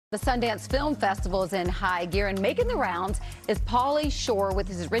The Sundance Film Festival is in high gear, and making the rounds is Pauly Shore with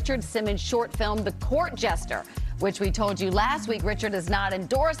his Richard Simmons short film, The Court Jester, which we told you last week Richard is not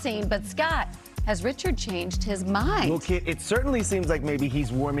endorsing. But Scott, has Richard changed his mind? Well, Kit, it certainly seems like maybe he's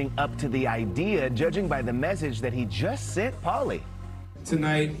warming up to the idea, judging by the message that he just sent Pauly.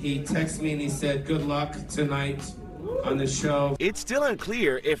 Tonight, he texted me and he said, "Good luck tonight on the show." It's still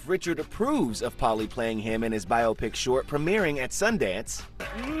unclear if Richard approves of Pauly playing him in his biopic short premiering at Sundance.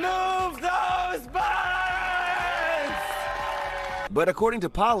 Move those buttons! But according to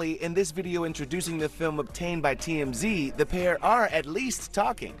Pauly, in this video introducing the film obtained by TMZ, the pair are at least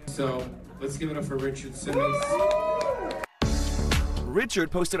talking. So let's give it up for Richard Simmons.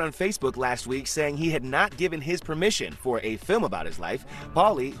 Richard posted on Facebook last week saying he had not given his permission for a film about his life.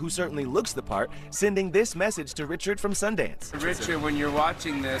 Pauly, who certainly looks the part, sending this message to Richard from Sundance. Richard, when you're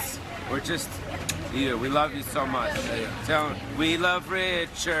watching this, we're just you. We love you so much. Tell him, we love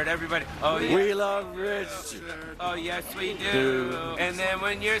Richard, everybody. Oh, yeah. We love Richard. Oh, yes, we do. And then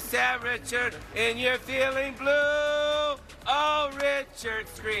when you're sad, Richard, and you're feeling blue, oh, Richard,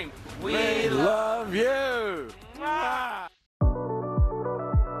 scream, we love you.